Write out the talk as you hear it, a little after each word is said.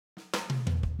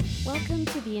Welcome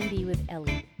to B&B with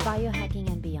Ellie,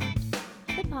 Biohacking and Beyond,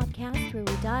 the podcast where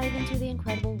we dive into the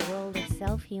incredible world of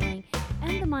self-healing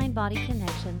and the mind-body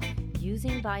connection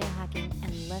using biohacking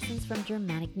and lessons from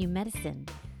Germanic New Medicine.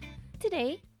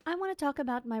 Today, I want to talk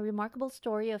about my remarkable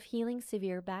story of healing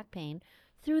severe back pain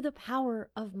through the power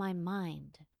of my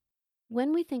mind.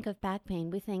 When we think of back pain,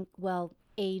 we think, well,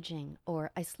 aging,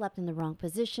 or I slept in the wrong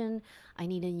position, I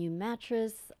need a new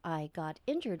mattress, I got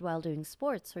injured while doing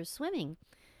sports or swimming.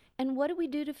 And what do we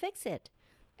do to fix it?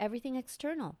 Everything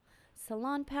external.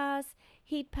 Salon pass,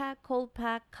 heat pack, cold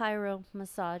pack, chiro,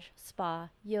 massage, spa,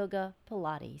 yoga,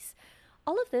 Pilates.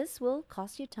 All of this will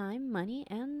cost you time, money,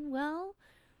 and, well,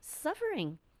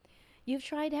 suffering. You've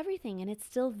tried everything and it's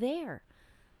still there.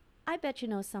 I bet you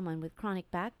know someone with chronic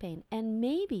back pain, and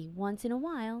maybe once in a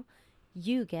while,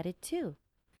 you get it too.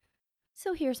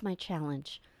 So here's my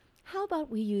challenge. How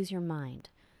about we use your mind?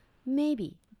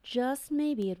 Maybe, just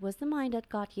maybe, it was the mind that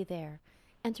got you there.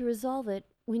 And to resolve it,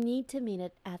 we need to meet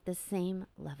it at the same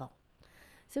level.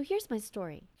 So here's my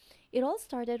story. It all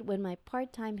started when my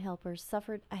part-time helper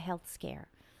suffered a health scare.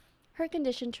 Her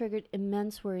condition triggered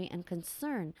immense worry and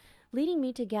concern, leading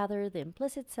me to gather the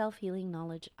implicit self-healing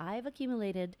knowledge I've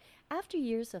accumulated after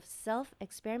years of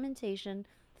self-experimentation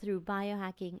through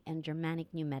biohacking and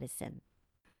Germanic New Medicine.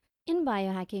 In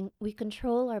biohacking, we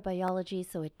control our biology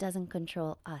so it doesn't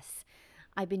control us.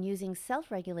 I've been using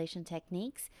self-regulation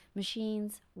techniques,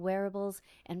 machines, wearables,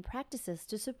 and practices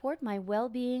to support my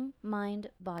well-being, mind,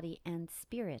 body, and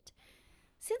spirit.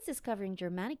 Since discovering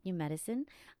Germanic New Medicine,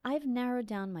 I've narrowed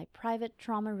down my private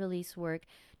trauma release work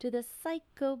to the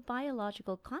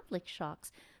psychobiological conflict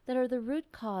shocks that are the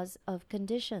root cause of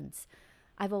conditions.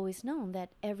 I've always known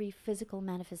that every physical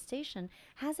manifestation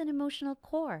has an emotional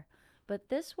core, but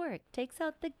this work takes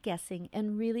out the guessing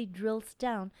and really drills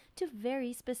down to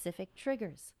very specific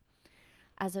triggers.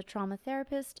 As a trauma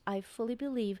therapist, I fully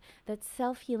believe that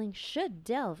self-healing should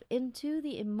delve into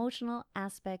the emotional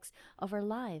aspects of our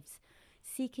lives,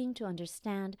 seeking to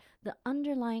understand the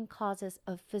underlying causes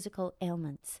of physical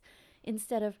ailments.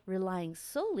 Instead of relying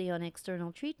solely on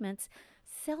external treatments,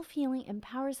 self-healing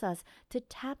empowers us to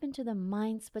tap into the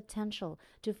mind's potential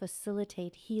to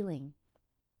facilitate healing.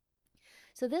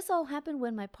 So this all happened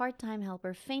when my part-time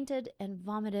helper fainted and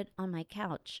vomited on my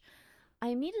couch. I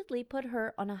immediately put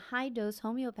her on a high-dose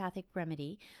homeopathic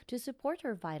remedy to support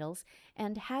her vitals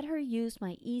and had her use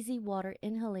my easy water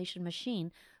inhalation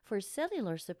machine for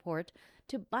cellular support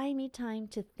to buy me time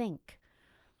to think.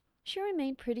 She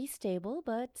remained pretty stable,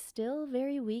 but still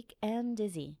very weak and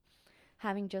dizzy.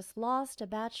 Having just lost a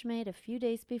batchmate a few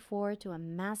days before to a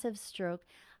massive stroke,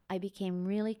 I became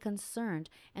really concerned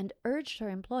and urged her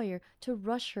employer to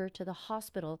rush her to the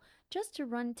hospital just to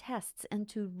run tests and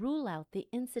to rule out the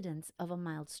incidence of a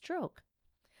mild stroke.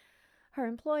 Her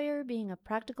employer, being a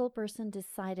practical person,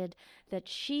 decided that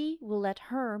she will let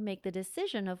her make the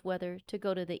decision of whether to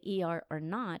go to the ER or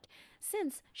not,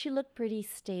 since she looked pretty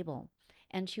stable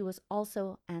and she was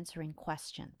also answering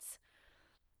questions.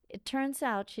 It turns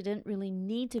out she didn't really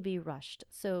need to be rushed,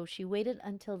 so she waited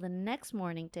until the next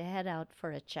morning to head out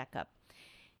for a checkup.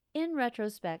 In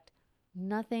retrospect,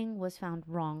 nothing was found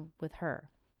wrong with her.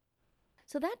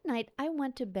 So that night, I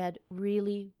went to bed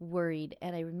really worried,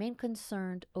 and I remained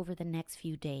concerned over the next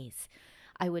few days.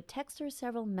 I would text her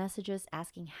several messages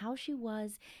asking how she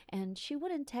was, and she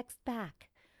wouldn't text back.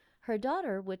 Her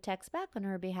daughter would text back on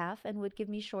her behalf and would give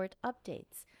me short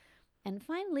updates. And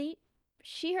finally,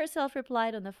 she herself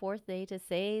replied on the fourth day to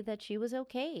say that she was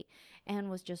okay and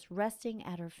was just resting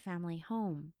at her family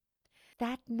home.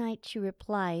 That night, she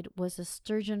replied, was a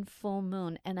sturgeon full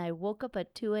moon, and I woke up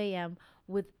at 2 a.m.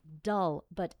 with dull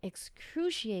but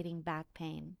excruciating back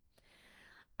pain.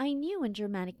 I knew in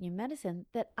Germanic New Medicine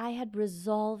that I had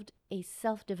resolved a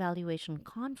self-devaluation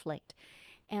conflict,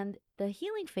 and the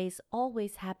healing phase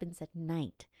always happens at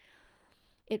night.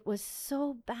 It was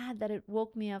so bad that it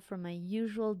woke me up from my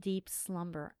usual deep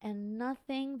slumber, and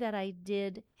nothing that I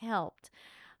did helped.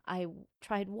 I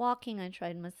tried walking, I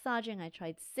tried massaging, I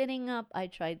tried sitting up, I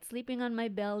tried sleeping on my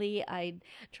belly, I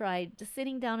tried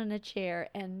sitting down in a chair,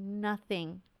 and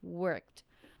nothing worked.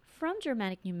 From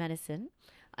Germanic New Medicine,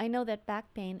 I know that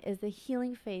back pain is the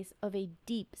healing phase of a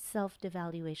deep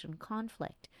self-devaluation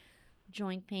conflict.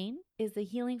 Joint pain is the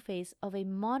healing phase of a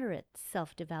moderate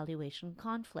self-devaluation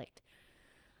conflict.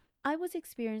 I was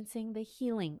experiencing the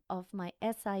healing of my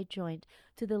SI joint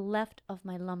to the left of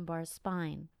my lumbar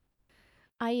spine.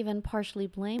 I even partially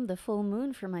blamed the full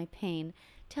moon for my pain,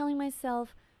 telling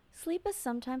myself, sleep is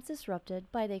sometimes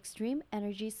disrupted by the extreme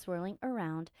energy swirling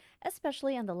around,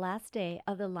 especially on the last day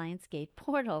of the Lionsgate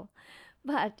portal.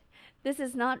 But this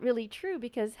is not really true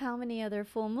because how many other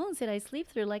full moons did I sleep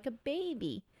through like a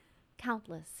baby?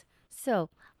 Countless. So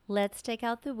let's take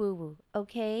out the woo woo,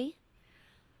 okay?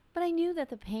 But I knew that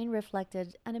the pain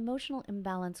reflected an emotional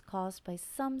imbalance caused by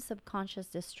some subconscious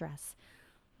distress,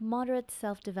 moderate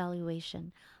self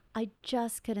devaluation. I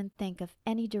just couldn't think of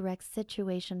any direct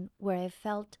situation where I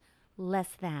felt less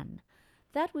than.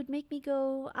 That would make me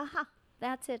go, aha,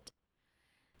 that's it.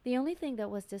 The only thing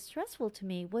that was distressful to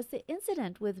me was the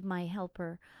incident with my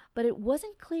helper, but it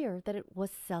wasn't clear that it was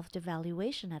self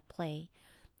devaluation at play.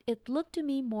 It looked to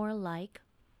me more like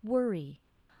worry.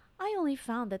 I only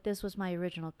found that this was my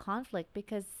original conflict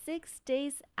because 6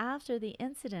 days after the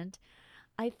incident,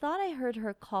 I thought I heard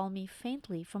her call me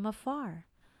faintly from afar.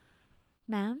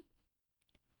 Ma'am?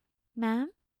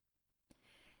 Ma'am?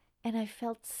 And I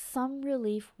felt some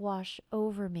relief wash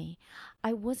over me.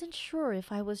 I wasn't sure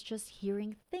if I was just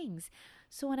hearing things.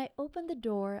 So when I opened the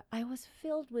door, I was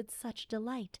filled with such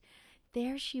delight.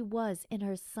 There she was in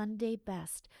her Sunday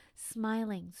best,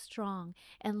 smiling, strong,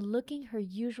 and looking her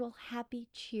usual happy,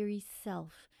 cheery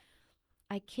self.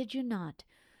 I kid you not,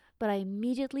 but I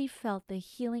immediately felt the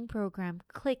healing program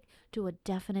click to a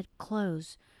definite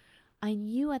close. I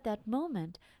knew at that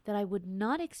moment that I would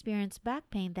not experience back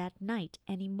pain that night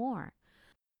anymore.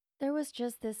 There was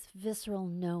just this visceral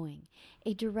knowing,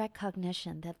 a direct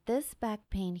cognition that this back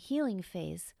pain healing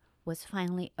phase was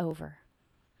finally over.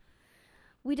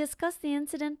 We discussed the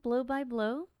incident blow by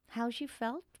blow, how she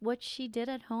felt, what she did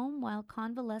at home while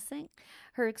convalescing,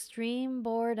 her extreme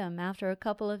boredom after a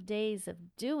couple of days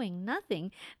of doing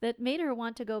nothing that made her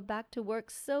want to go back to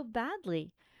work so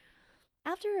badly.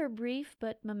 After her brief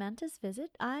but momentous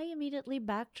visit, I immediately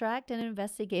backtracked and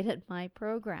investigated my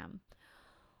program.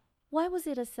 Why was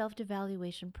it a self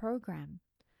devaluation program?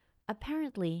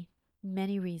 Apparently,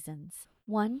 many reasons.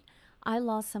 One, I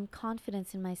lost some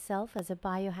confidence in myself as a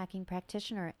biohacking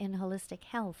practitioner in holistic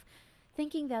health,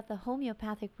 thinking that the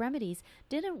homeopathic remedies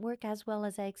didn't work as well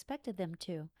as I expected them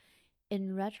to.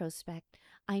 In retrospect,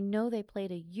 I know they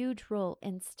played a huge role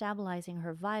in stabilizing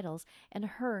her vitals and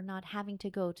her not having to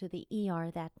go to the ER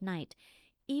that night,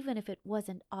 even if it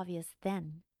wasn't obvious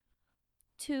then.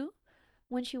 Two,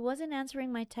 when she wasn't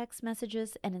answering my text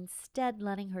messages and instead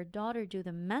letting her daughter do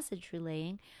the message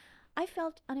relaying, I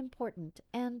felt unimportant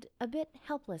and a bit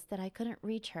helpless that I couldn't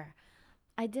reach her.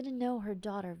 I didn't know her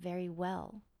daughter very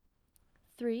well.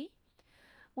 Three,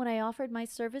 when I offered my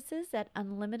services at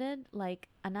Unlimited, like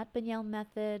a Nat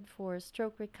method for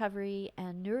stroke recovery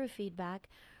and neurofeedback,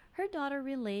 her daughter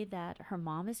relayed that her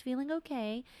mom is feeling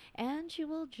okay and she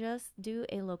will just do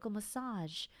a local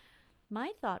massage.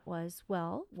 My thought was,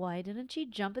 well, why didn't she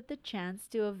jump at the chance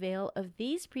to avail of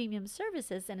these premium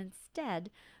services and instead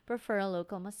prefer a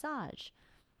local massage?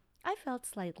 I felt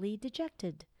slightly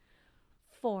dejected.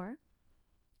 4.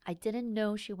 I didn't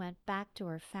know she went back to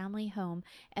her family home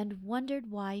and wondered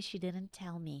why she didn't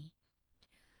tell me.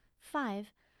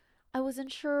 5. I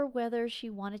wasn't sure whether she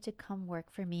wanted to come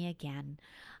work for me again.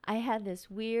 I had this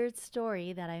weird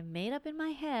story that I made up in my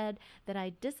head that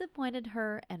I disappointed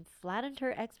her and flattened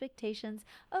her expectations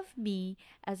of me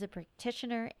as a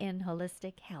practitioner in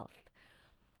holistic health.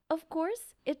 Of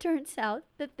course, it turns out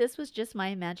that this was just my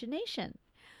imagination.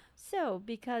 So,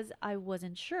 because I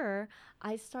wasn't sure,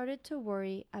 I started to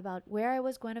worry about where I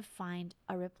was going to find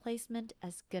a replacement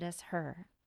as good as her.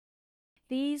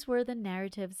 These were the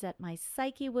narratives that my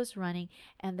psyche was running,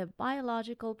 and the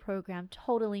biological program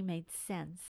totally made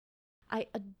sense. I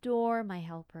adore my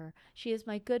helper. She is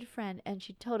my good friend, and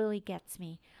she totally gets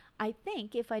me. I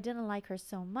think if I didn't like her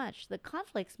so much, the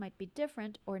conflicts might be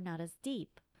different or not as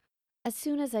deep. As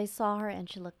soon as I saw her and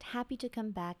she looked happy to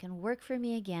come back and work for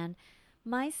me again,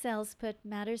 my cells put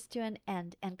matters to an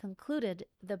end and concluded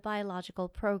the biological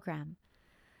program.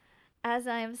 As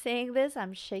I am saying this,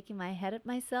 I'm shaking my head at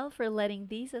myself for letting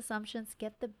these assumptions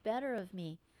get the better of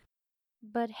me.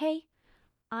 But hey,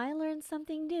 I learned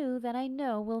something new that I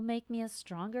know will make me a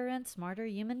stronger and smarter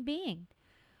human being.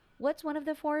 What's one of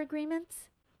the four agreements?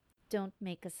 Don't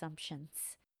make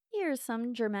assumptions. Here are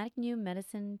some dramatic new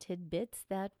medicine tidbits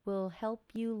that will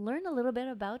help you learn a little bit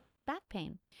about back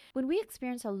pain. When we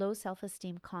experience a low self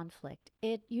esteem conflict,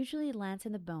 it usually lands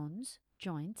in the bones,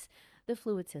 joints, the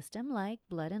fluid system like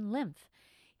blood and lymph.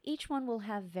 Each one will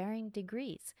have varying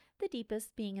degrees, the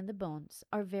deepest being in the bones,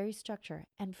 our very structure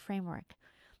and framework.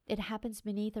 It happens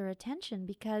beneath our attention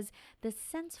because the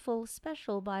senseful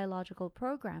special biological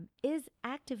program is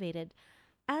activated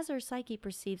as our psyche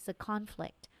perceives the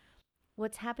conflict.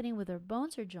 What's happening with our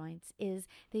bones or joints is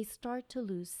they start to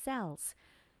lose cells.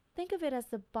 Think of it as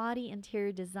the body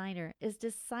interior designer is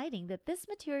deciding that this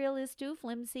material is too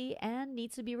flimsy and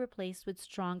needs to be replaced with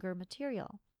stronger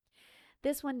material.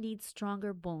 This one needs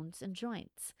stronger bones and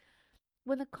joints.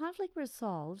 When the conflict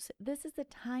resolves, this is the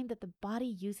time that the body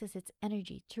uses its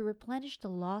energy to replenish the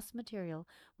lost material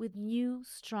with new,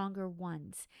 stronger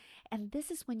ones. And this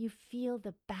is when you feel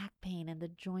the back pain and the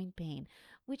joint pain,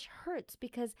 which hurts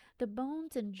because the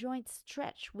bones and joints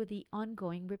stretch with the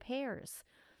ongoing repairs.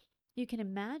 You can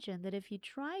imagine that if you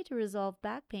try to resolve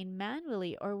back pain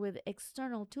manually or with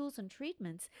external tools and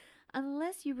treatments,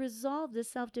 unless you resolve the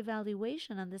self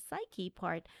devaluation on the psyche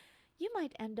part, you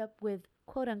might end up with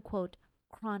quote unquote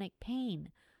chronic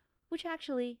pain, which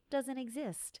actually doesn't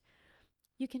exist.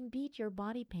 You can beat your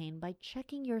body pain by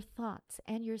checking your thoughts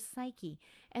and your psyche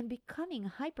and becoming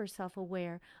hyper self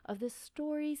aware of the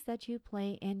stories that you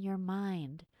play in your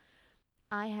mind.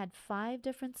 I had 5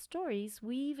 different stories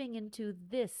weaving into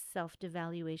this self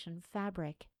devaluation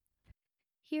fabric.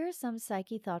 Here are some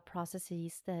psyche thought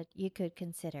processes that you could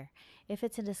consider. If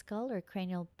it's in the skull or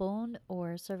cranial bone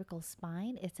or cervical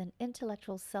spine, it's an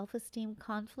intellectual self esteem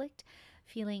conflict,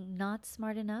 feeling not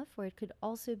smart enough, or it could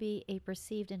also be a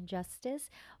perceived injustice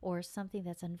or something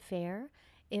that's unfair.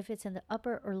 If it's in the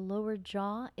upper or lower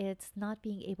jaw, it's not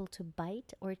being able to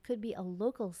bite, or it could be a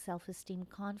local self esteem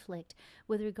conflict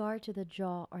with regard to the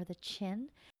jaw or the chin.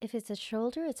 If it's a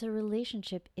shoulder, it's a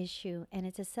relationship issue and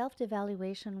it's a self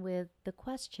devaluation with the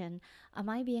question: am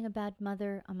I being a bad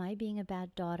mother? Am I being a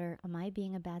bad daughter? Am I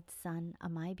being a bad son?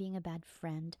 Am I being a bad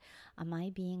friend? Am I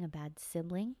being a bad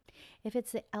sibling? If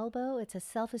it's the elbow, it's a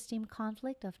self esteem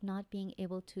conflict of not being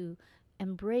able to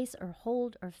embrace or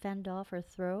hold or fend off or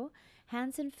throw.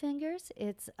 Hands and fingers,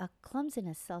 it's a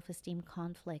clumsiness self esteem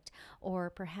conflict, or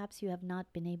perhaps you have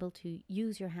not been able to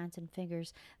use your hands and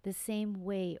fingers the same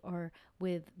way or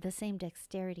with the same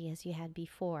dexterity as you had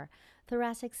before.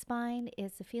 Thoracic spine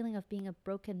is the feeling of being a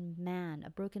broken man, a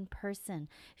broken person,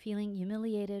 feeling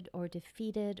humiliated or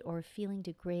defeated or feeling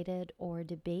degraded or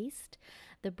debased.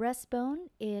 The breastbone,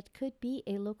 it could be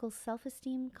a local self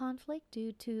esteem conflict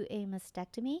due to a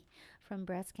mastectomy from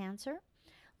breast cancer.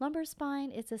 Lumbar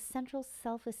spine is a central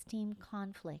self esteem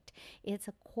conflict. It's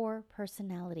a core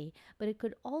personality, but it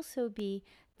could also be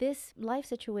this life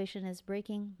situation is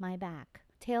breaking my back.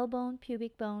 Tailbone,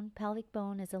 pubic bone, pelvic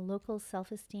bone is a local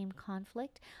self esteem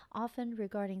conflict, often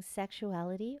regarding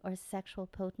sexuality or sexual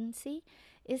potency.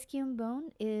 Ischium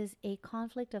bone is a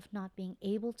conflict of not being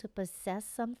able to possess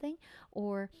something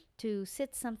or to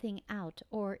sit something out,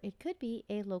 or it could be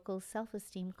a local self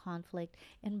esteem conflict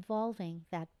involving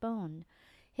that bone.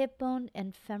 Hip bone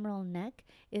and femoral neck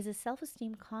is a self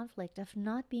esteem conflict of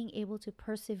not being able to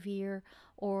persevere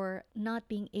or not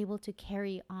being able to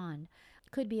carry on.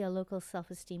 Could be a local self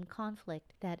esteem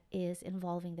conflict that is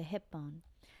involving the hip bone.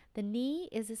 The knee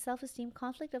is a self esteem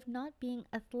conflict of not being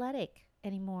athletic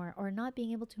anymore or not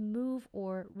being able to move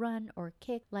or run or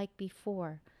kick like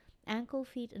before. Ankle,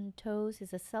 feet, and toes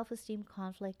is a self esteem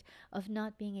conflict of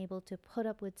not being able to put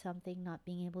up with something, not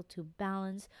being able to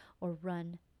balance or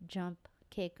run, jump,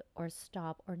 kick, or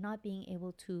stop, or not being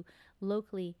able to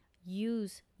locally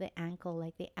use the ankle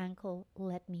like the ankle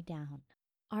let me down.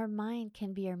 Our mind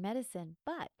can be our medicine,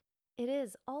 but it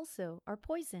is also our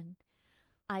poison.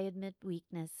 I admit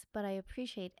weakness, but I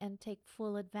appreciate and take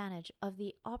full advantage of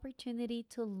the opportunity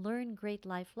to learn great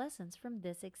life lessons from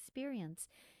this experience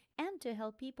and to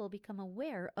help people become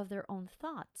aware of their own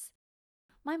thoughts.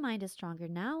 My mind is stronger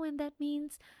now, and that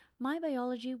means my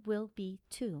biology will be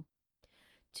too.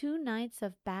 2 nights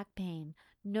of back pain,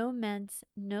 no meds,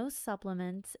 no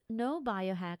supplements, no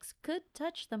biohacks could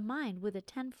touch the mind with a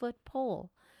 10-foot pole.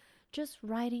 Just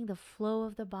riding the flow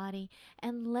of the body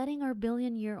and letting our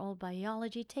billion-year-old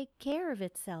biology take care of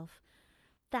itself.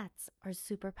 That's our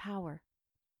superpower.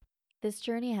 This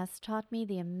journey has taught me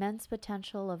the immense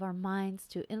potential of our minds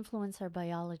to influence our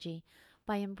biology.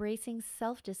 By embracing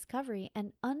self discovery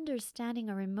and understanding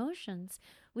our emotions,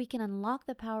 we can unlock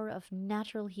the power of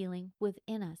natural healing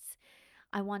within us.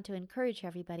 I want to encourage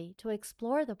everybody to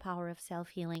explore the power of self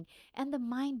healing and the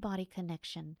mind body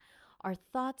connection. Our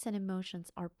thoughts and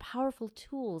emotions are powerful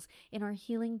tools in our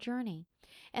healing journey.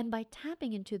 And by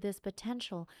tapping into this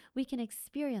potential, we can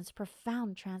experience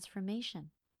profound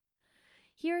transformation.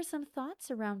 Here are some thoughts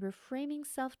around reframing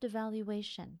self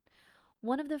devaluation.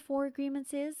 One of the 4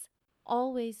 agreements is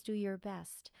always do your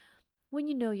best. When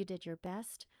you know you did your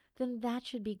best, then that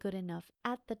should be good enough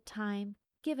at the time,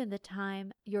 given the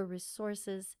time, your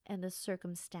resources, and the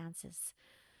circumstances.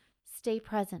 Stay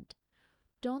present.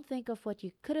 Don't think of what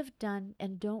you could have done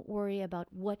and don't worry about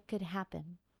what could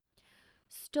happen.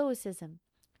 Stoicism.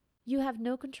 You have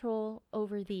no control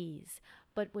over these.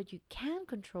 But what you can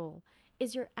control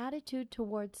is your attitude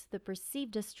towards the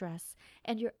perceived distress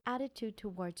and your attitude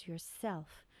towards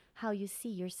yourself, how you see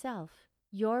yourself.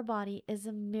 Your body is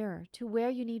a mirror to where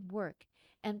you need work,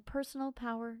 and personal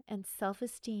power and self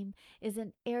esteem is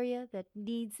an area that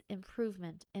needs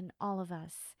improvement in all of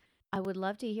us. I would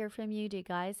love to hear from you. Do you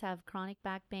guys have chronic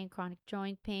back pain, chronic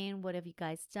joint pain? What have you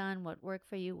guys done? What worked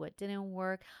for you? What didn't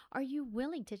work? Are you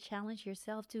willing to challenge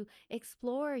yourself to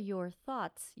explore your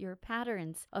thoughts, your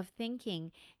patterns of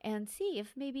thinking, and see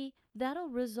if maybe that'll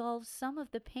resolve some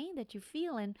of the pain that you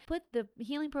feel and put the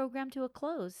healing program to a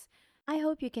close? I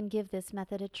hope you can give this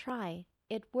method a try.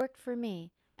 It worked for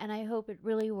me, and I hope it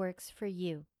really works for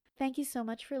you. Thank you so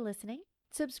much for listening.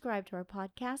 Subscribe to our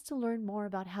podcast to learn more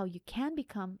about how you can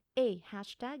become a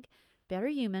hashtag better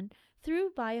human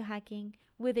through biohacking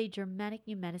with a Germanic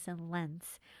New Medicine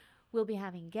lens. We'll be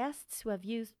having guests who have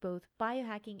used both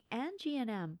biohacking and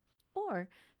GNM, or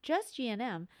just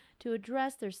GNM, to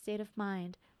address their state of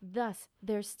mind, thus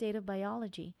their state of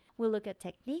biology. We'll look at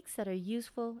techniques that are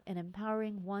useful in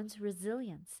empowering one's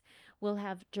resilience. We'll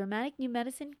have Germanic New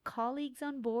Medicine colleagues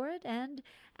on board and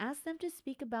ask them to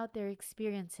speak about their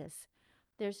experiences.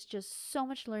 There's just so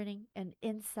much learning and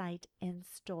insight in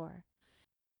store.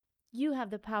 You have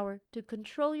the power to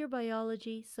control your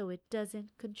biology so it doesn't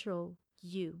control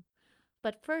you.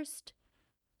 But first,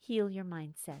 heal your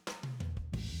mindset.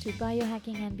 To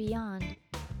biohacking and beyond,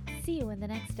 see you in the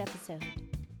next episode.